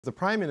The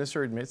Prime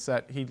Minister admits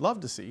that he'd love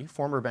to see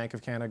former Bank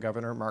of Canada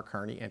Governor Mark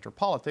Carney enter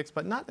politics,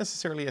 but not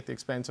necessarily at the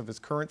expense of his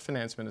current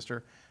Finance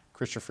Minister,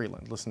 Chrystia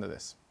Freeland. Listen to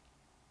this.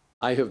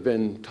 I have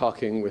been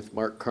talking with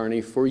Mark Carney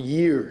for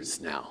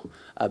years now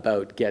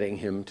about getting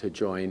him to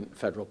join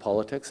federal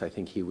politics. I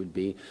think he would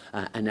be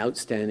an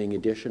outstanding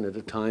addition at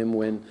a time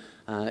when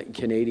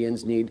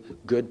Canadians need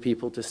good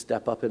people to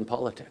step up in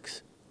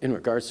politics. In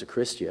regards to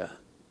Chrystia,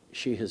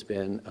 she has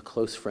been a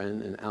close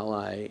friend and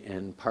ally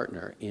and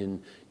partner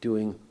in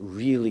doing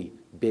really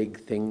big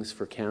things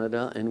for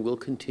Canada and will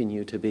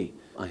continue to be.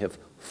 I have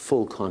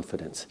full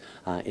confidence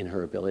in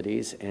her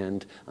abilities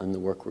and on the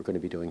work we're going to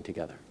be doing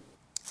together.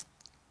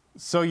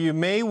 So you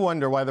may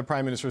wonder why the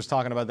Prime Minister is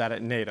talking about that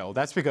at NATO.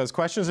 That's because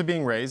questions are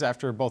being raised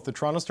after both the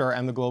Toronto Star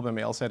and the Globe and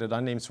Mail cited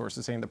unnamed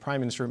sources saying the Prime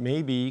Minister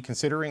may be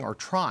considering or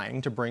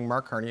trying to bring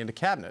Mark Carney into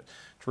cabinet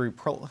to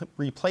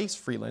replace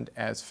Freeland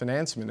as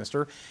Finance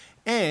Minister.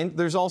 And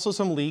there's also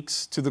some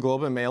leaks to the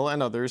Globe and Mail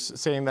and others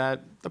saying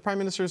that the Prime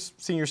Minister's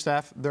senior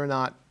staff, they're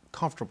not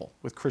comfortable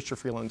with Chrystia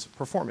Freeland's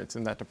performance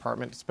in that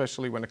department,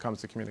 especially when it comes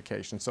to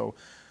communication. So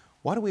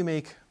what do we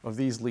make of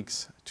these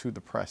leaks to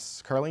the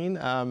press?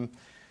 Carleen,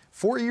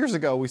 4 years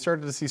ago, we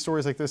started to see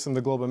stories like this in the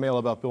Globe and Mail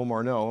about Bill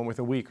Morneau, and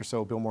within a week or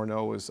so, Bill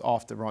Morneau was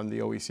off to run the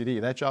OECD.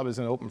 That job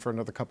isn't open for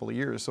another couple of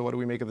years. So what do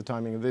we make of the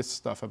timing of this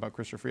stuff about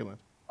Chrystia Freeland?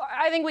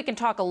 I think we can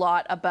talk a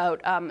lot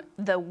about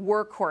the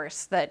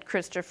workhorse that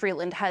Chrystia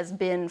Freeland has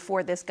been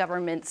for this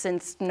government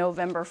since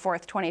November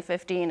 4th,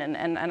 2015,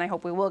 and I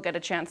hope we will get a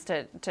chance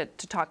to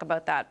talk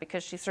about that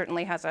because she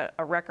certainly has a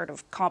record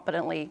of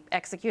competently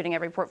executing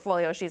every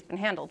portfolio she's been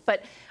handled.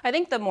 But I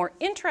think the more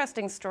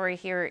interesting story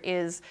here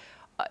is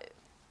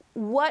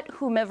what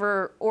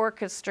whomever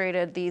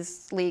orchestrated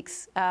these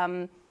leaks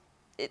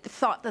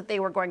thought that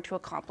they were going to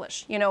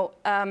accomplish. You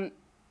know,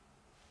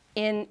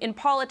 in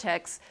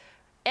politics,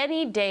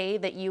 any day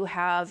that you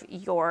have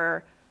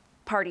your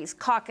party's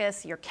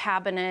caucus, your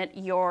cabinet,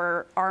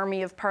 your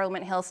army of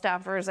Parliament Hill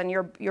staffers, and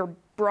your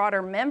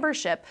broader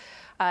membership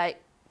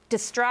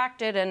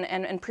distracted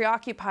and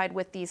preoccupied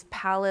with these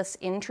palace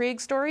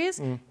intrigue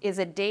stories is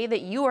a day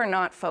that you are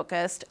not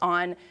focused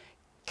on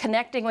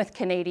connecting with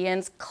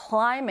Canadians,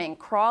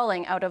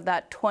 crawling out of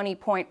that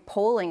 20-point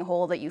polling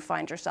hole that you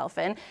find yourself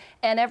in.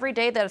 And every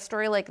day that a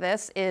story like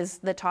this is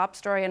the top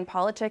story in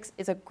politics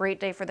is a great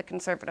day for the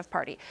Conservative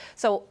Party.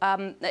 So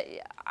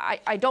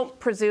I don't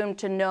presume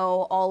to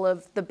know all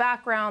of the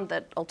background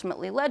that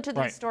ultimately led to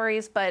these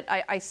stories, but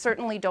I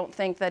certainly don't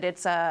think that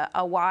it's a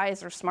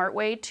wise or smart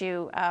way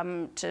to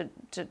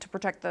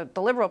protect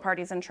the Liberal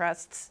Party's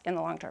interests in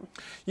the long term.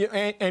 Yeah,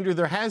 Andrew,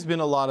 there has been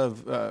a lot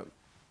of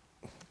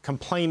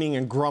complaining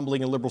and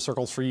grumbling in Liberal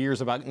circles for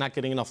years about not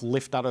getting enough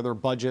lift out of their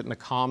budget and the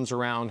comms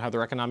around how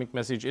their economic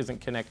message isn't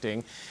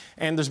connecting.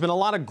 And there's been a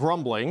lot of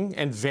grumbling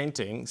and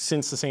venting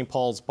since the St.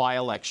 Paul's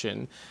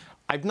by-election.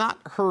 I've not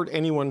heard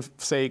anyone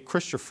say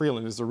Chrystia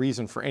Freeland is the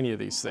reason for any of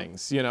these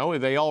things. You know,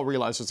 they all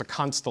realize there's a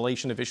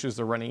constellation of issues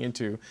they're running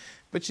into.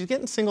 But she's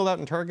getting singled out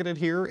and targeted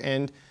here.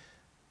 And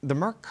the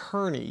Mark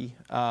Carney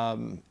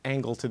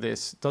angle to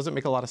this doesn't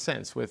make a lot of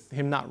sense with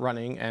him not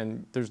running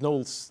and there's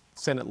no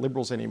Senate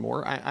Liberals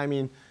anymore. I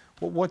mean,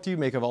 what do you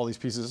make of all these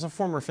pieces as a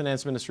former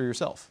finance minister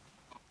yourself?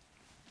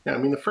 Yeah, I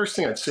mean, the first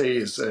thing I'd say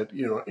is that,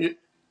 you know,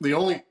 the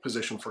only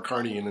position for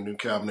Carney in a new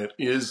cabinet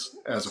is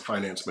as a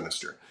finance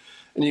minister.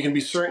 And you can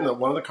be certain that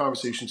one of the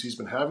conversations he's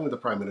been having with the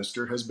Prime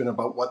Minister has been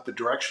about what the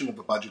direction of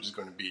the budget is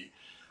going to be.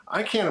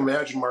 I can't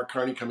imagine Mark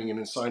Carney coming in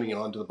and signing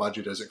on to the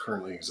budget as it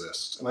currently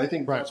exists. And I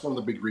think that's one of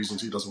the big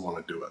reasons he doesn't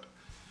want to do it.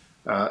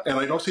 And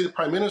I don't see the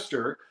Prime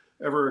Minister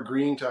ever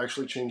agreeing to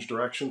actually change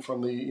direction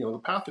from the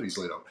path that he's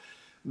laid out.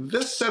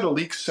 This set of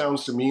leaks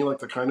sounds to me like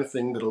the kind of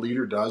thing that a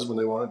leader does when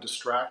they want to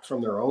distract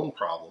from their own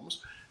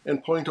problems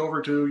and point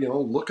over to,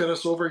 look at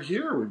us over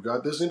here. We've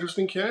got this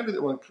interesting candidate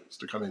that wants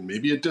to come in.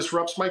 Maybe it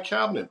disrupts my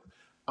cabinet.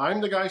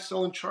 I'm the guy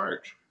still in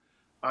charge.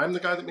 I'm the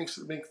guy that gets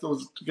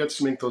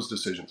to make those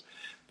decisions.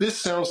 This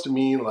sounds to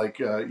me like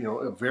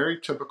a very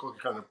typical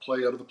kind of play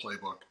out of the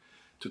playbook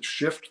to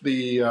shift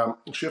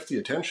the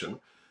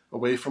attention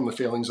away from the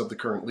failings of the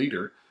current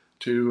leader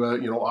to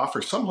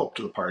offer some hope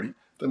to the party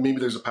that maybe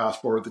there's a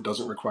path forward that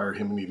doesn't require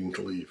him needing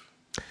to leave.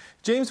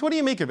 James, what do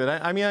you make of it?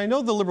 I mean, I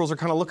know the Liberals are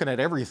kind of looking at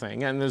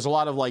everything, and there's a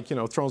lot of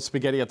throwing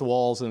spaghetti at the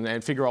walls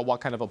and figure out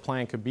what kind of a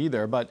plan could be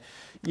there. But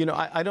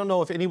I don't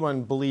know if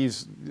anyone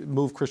believes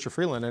move Chrystia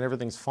Freeland and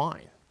everything's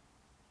fine.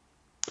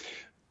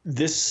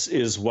 This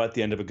is what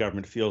the end of a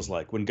government feels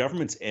like. When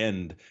governments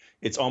end,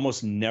 it's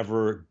almost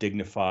never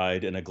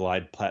dignified in a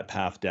glide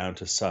path down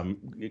to some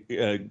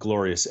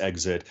glorious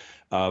exit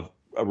of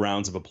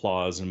rounds of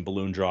applause and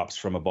balloon drops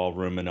from a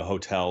ballroom in a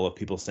hotel of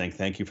people saying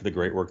thank you for the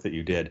great work that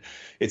you did.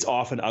 It's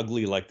often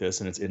ugly like this,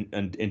 and it's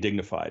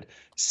indignified.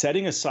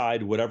 Setting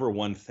aside whatever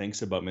one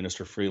thinks about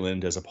Minister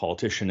Freeland as a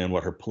politician and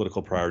what her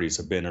political priorities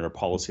have been and her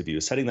policy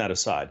views, setting that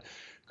aside,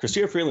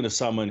 Chrystia Freeland is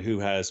someone who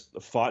has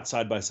fought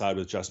side by side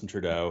with Justin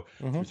Trudeau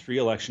through 3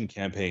 election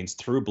campaigns,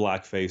 through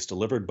blackface,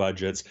 delivered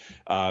budgets,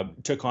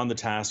 took on the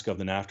task of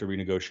the NAFTA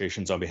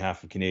renegotiations on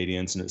behalf of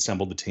Canadians and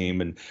assembled the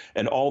team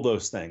and all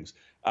those things.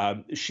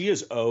 She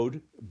is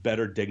owed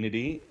better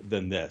dignity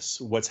than this.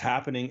 What's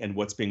happening and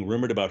what's being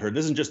rumored about her,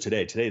 this isn't just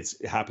today. Today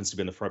it happens to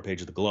be on the front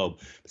page of the Globe.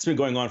 It's been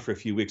going on for a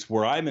few weeks.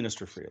 Were I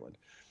Minister Freeland,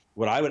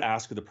 what I would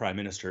ask of the Prime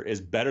Minister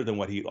is better than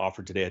what he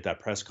offered today at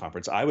that press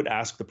conference. I would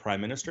ask the Prime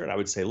Minister, and I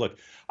would say, look,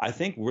 I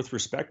think with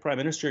respect, Prime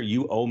Minister,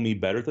 you owe me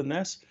better than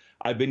this.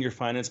 I've been your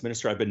finance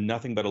minister. I've been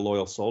nothing but a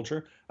loyal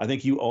soldier. I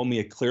think you owe me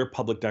a clear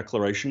public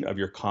declaration of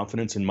your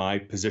confidence in my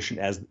position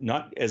as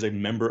not as a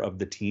member of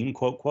the team,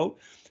 quote, quote,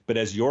 but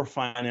as your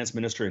finance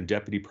minister and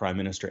deputy prime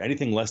minister.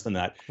 Anything less than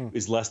that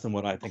is less than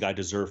what I think I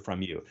deserve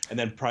from you. And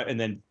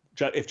then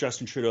if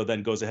Justin Trudeau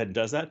then goes ahead and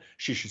does that,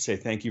 she should say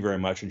thank you very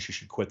much, and she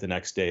should quit the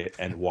next day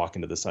and walk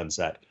into the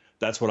sunset.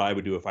 That's what I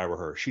would do if I were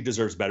her. She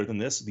deserves better than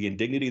this. The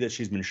indignity that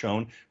she's been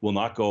shown will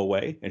not go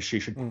away, and she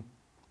should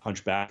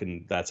punch back,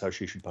 and that's how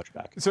she should punch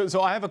back.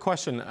 So I have a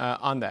question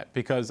on that,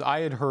 because I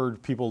had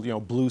heard people,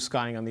 blue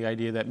skying on the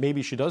idea that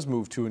maybe she does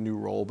move to a new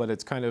role, but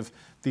it's kind of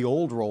the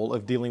old role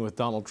of dealing with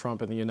Donald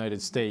Trump in the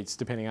United States,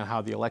 depending on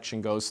how the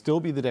election goes, still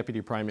be the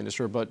deputy prime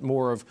minister, but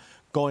more of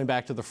going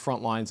back to the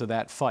front lines of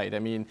that fight. I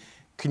mean,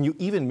 can you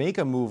even make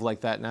a move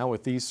like that now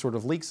with these sort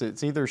of leaks?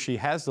 It's either she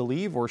has to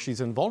leave or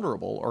she's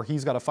invulnerable, or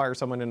he's got to fire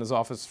someone in his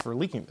office for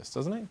leaking this,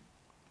 doesn't he?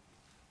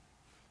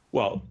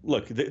 Well,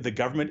 look, the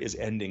government is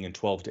ending in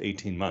 12 to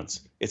 18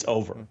 months. It's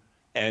over.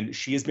 And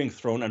she is being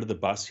thrown under the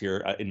bus here,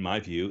 in my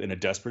view, in a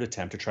desperate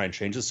attempt to try and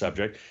change the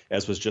subject,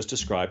 as was just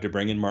described, to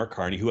bring in Mark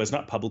Carney, who has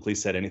not publicly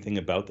said anything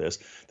about this.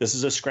 This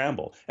is a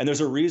scramble. And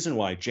there's a reason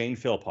why Jane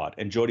Philpott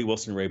and Jody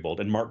Wilson-Raybould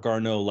and Mark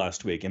Garneau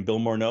last week, and Bill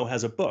Morneau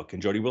has a book,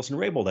 and Jody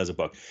Wilson-Raybould has a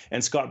book,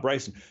 and Scott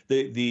Bryson.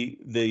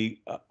 The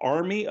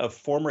army of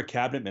former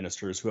cabinet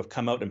ministers who have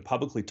come out and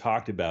publicly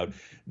talked about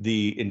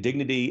the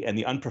indignity and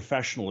the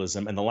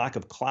unprofessionalism and the lack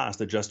of class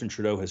that Justin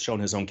Trudeau has shown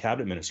his own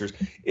cabinet ministers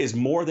is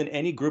more than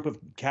any group of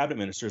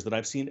cabinet ministers that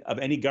I've seen of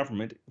any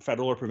government,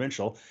 federal or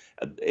provincial,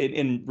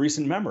 in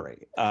recent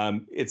memory.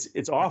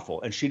 It's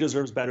awful, and she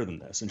deserves better than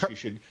this, and she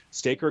should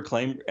stake her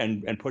claim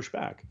and push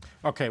back.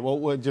 Okay,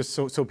 well, just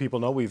so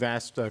people know, we've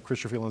asked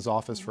Chrystia Freeland's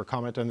office for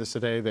comment on this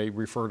today. They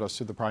referred us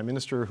to the Prime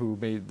Minister, who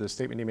made the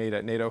statement he made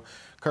at NATO.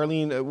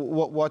 Carleen,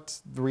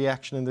 what's the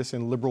reaction in this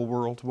in Liberal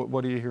world?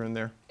 What are you hearing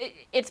there?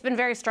 It's been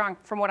very strong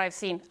from what I've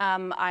seen.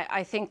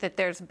 I think that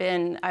there's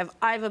been,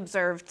 I've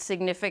observed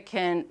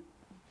significant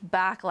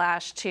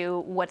backlash to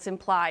what's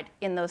implied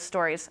in those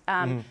stories.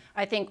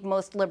 I think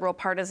most Liberal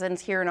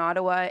partisans here in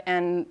Ottawa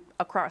and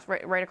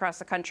right across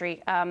the country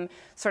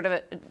sort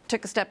of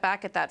took a step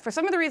back at that for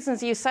some of the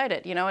reasons you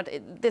cited.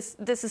 This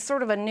is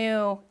sort of a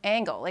new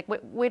angle. Like,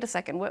 wait a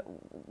second,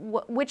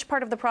 which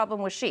part of the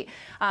problem was she?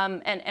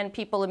 And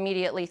people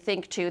immediately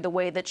think to the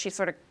way that she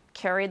sort of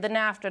carried the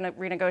NAFTA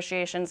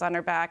renegotiations on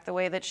her back, the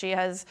way that she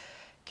has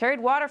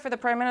carried water for the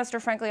Prime Minister,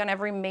 frankly, on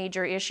every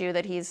major issue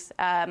that he's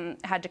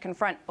had to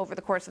confront over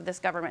the course of this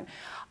government.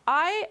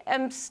 I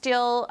am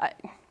still,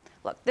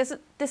 look, this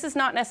is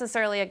not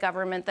necessarily a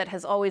government that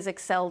has always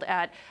excelled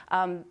at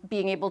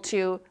being able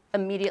to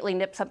immediately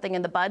nip something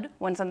in the bud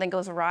when something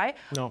goes awry.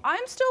 No.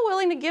 I'm still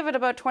willing to give it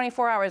about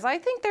 24 hours. I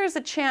think there's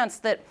a chance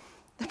that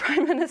the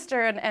Prime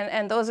Minister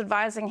and those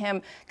advising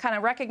him kind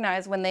of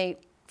recognize when they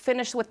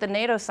finish with the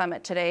NATO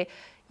summit today,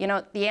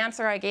 the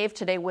answer I gave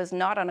today was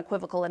not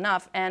unequivocal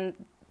enough, and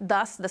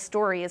thus the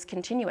story is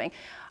continuing.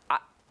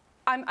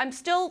 I'm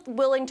still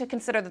willing to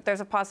consider that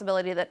there's a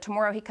possibility that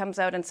tomorrow he comes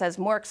out and says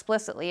more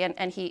explicitly,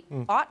 and he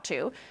ought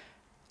to,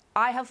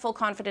 I have full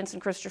confidence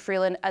in Chrystia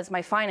Freeland as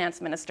my finance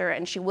minister,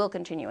 and she will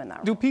continue in that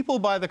role. Do people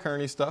buy the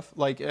Carney stuff?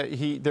 Like,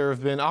 there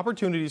have been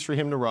opportunities for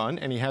him to run,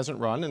 and he hasn't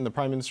run, and the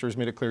Prime Minister has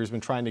made it clear he's been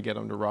trying to get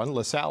him to run.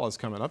 LaSalle is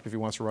coming up if he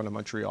wants to run in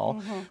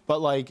Montreal.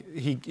 But, like,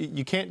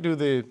 you can't do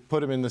the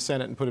put him in the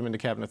Senate and put him into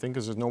cabinet thing,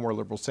 because there's no more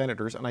Liberal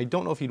senators, and I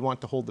don't know if he'd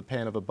want to hold the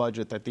pen of a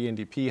budget that the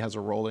NDP has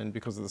a role in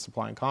because of the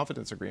supply and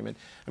confidence agreement.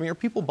 I mean, are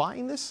people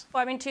buying this?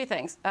 Well, I mean, two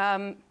things.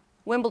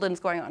 Wimbledon's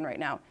going on right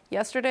now.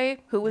 Yesterday,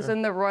 who was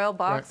in the royal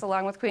box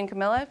along with Queen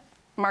Camilla?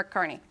 Mark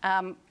Carney.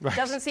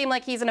 Doesn't seem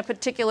like he's in a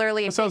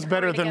particularly... That sounds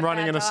better than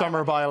running in a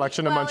summer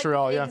by-election in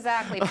Montreal, yeah.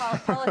 Exactly.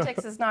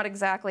 Politics is not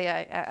exactly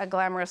a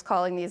glamorous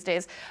calling these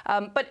days.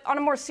 But on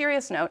a more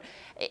serious note,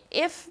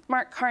 if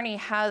Mark Carney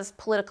has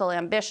political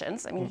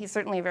ambitions, I mean, he's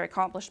certainly a very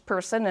accomplished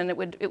person, and it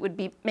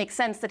would make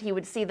sense that he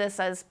would see this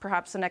as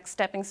perhaps the next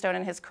stepping stone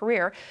in his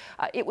career.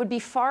 It would be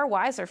far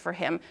wiser for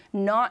him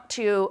not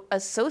to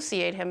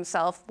associate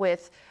himself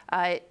with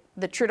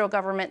the Trudeau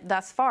government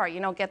thus far.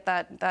 Get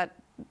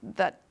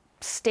that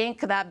stink,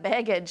 that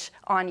baggage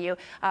on you.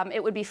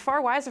 It would be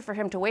far wiser for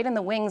him to wait in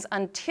the wings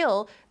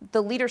until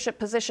the leadership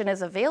position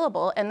is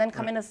available and then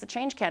come in as the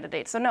change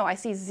candidate. So no, I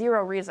see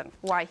zero reason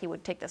why he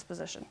would take this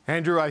position.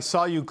 Andrew, I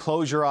saw you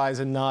close your eyes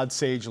and nod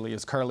sagely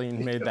as Carleen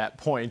made that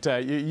point.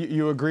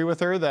 You agree with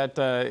her that,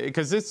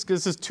 because this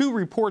is two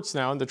reports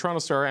now in the Toronto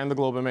Star and the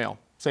Globe and Mail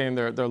saying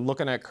they're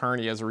looking at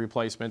Carney as a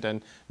replacement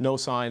and no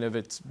sign of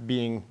it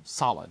being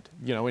solid,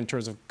 in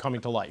terms of coming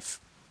to life.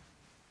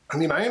 I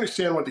mean, I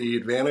understand what the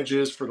advantage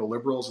is for the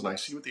Liberals, and I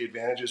see what the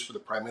advantage is for the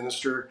Prime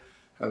Minister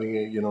having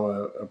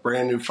a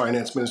brand new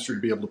finance minister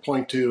to be able to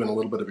point to, and a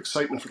little bit of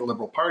excitement for the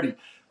Liberal Party.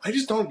 I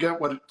just don't get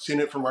what's in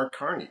it for Mark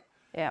Carney.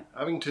 Yeah.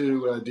 Having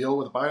to deal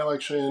with a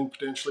by-election,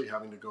 potentially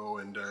having to go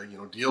and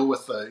deal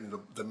with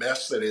the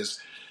mess that is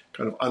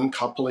kind of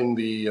uncoupling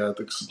the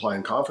supply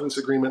and confidence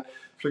agreement,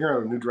 figuring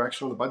out a new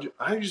direction on the budget.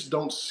 I just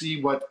don't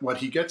see what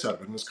he gets out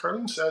of it. And as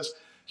Carlin says,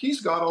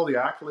 he's got all the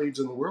accolades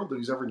in the world that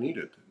he's ever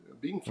needed.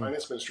 Being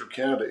Finance Minister of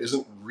Canada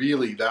isn't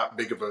really that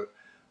big of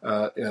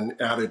an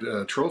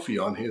added trophy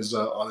on his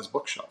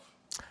bookshelf.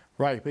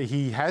 Right, but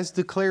he has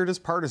declared his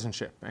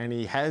partisanship, and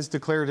he has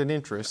declared an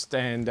interest,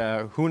 and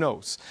who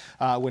knows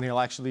when he'll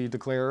actually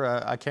declare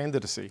a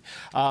candidacy.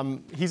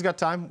 He's got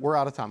time. We're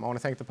out of time. I want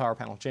to thank the Power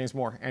Panel. James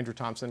Moore, Andrew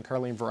Thompson,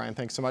 Carleen Verine,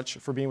 thanks so much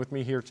for being with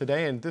me here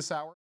today and this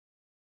hour.